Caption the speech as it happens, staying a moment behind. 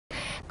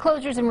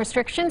Closures and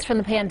restrictions from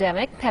the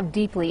pandemic have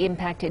deeply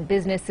impacted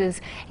businesses,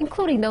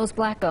 including those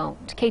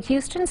Black-owned. Kate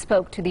Houston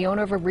spoke to the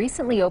owner of a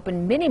recently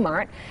opened Mini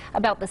Mart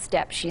about the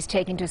steps she's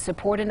taken to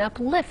support and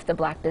uplift the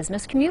Black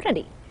business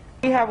community.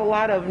 We have a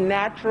lot of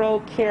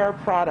natural care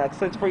products.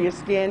 So it's for your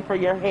skin, for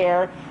your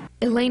hair.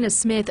 Elena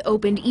Smith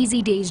opened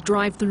Easy Days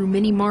drive-through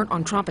Mini Mart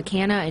on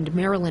Tropicana and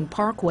Maryland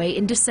Parkway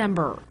in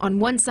December. On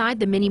one side,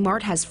 the Mini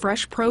Mart has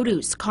fresh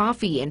produce,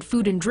 coffee, and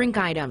food and drink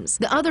items.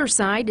 The other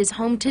side is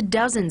home to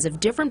dozens of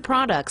different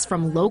products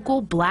from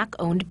local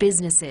Black-owned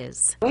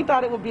businesses. We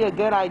thought it would be a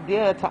good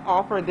idea to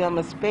offer them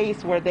a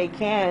space where they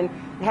can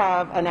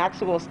have an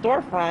actual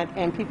storefront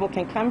and people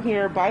can come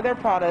here, buy their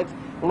products,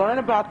 learn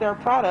about their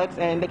products,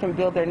 and they can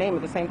build their name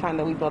at the same time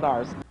that we build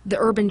ours. The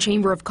Urban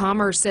Chamber of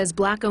Commerce says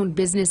Black-owned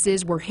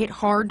businesses were hit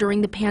hard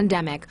during the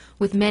pandemic,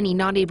 with many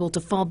not able to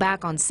fall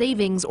back on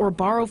savings or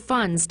borrow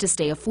funds to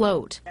stay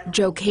afloat.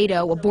 Joe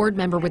Cato, a board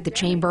member with the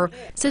Chamber,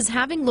 says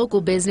having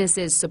local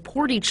businesses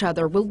support each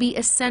other will be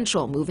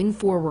essential moving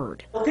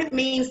forward. If it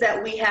means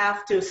that we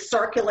have to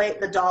circulate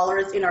the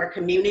dollars in our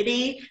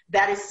community,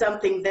 that is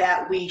something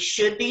that we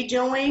should be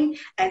doing,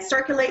 and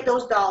circulate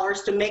those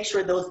dollars to make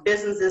sure those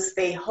businesses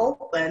stay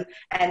open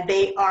and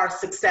they are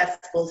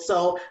successful.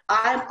 So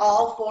I'm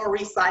all for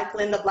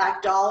recycling the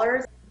Black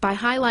dollars. By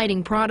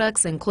highlighting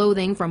products and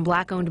clothing from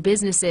Black-owned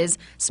businesses,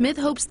 Smith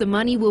hopes the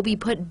money will be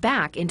put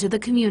back into the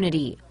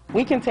community.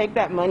 We can take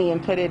that money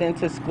and put it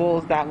into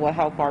schools that will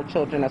help our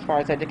children as far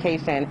as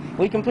education.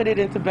 We can put it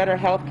into better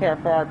health care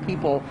for our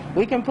people.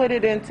 We can put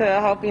it into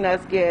helping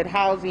us get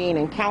housing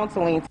and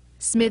counseling.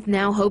 Smith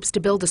now hopes to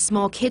build a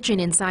small kitchen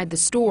inside the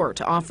store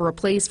to offer a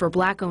place for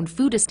Black-owned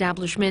food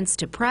establishments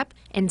to prep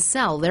and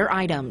sell their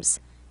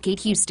items. Kate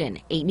Houston,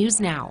 8 News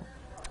Now.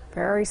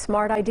 Very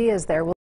smart ideas there.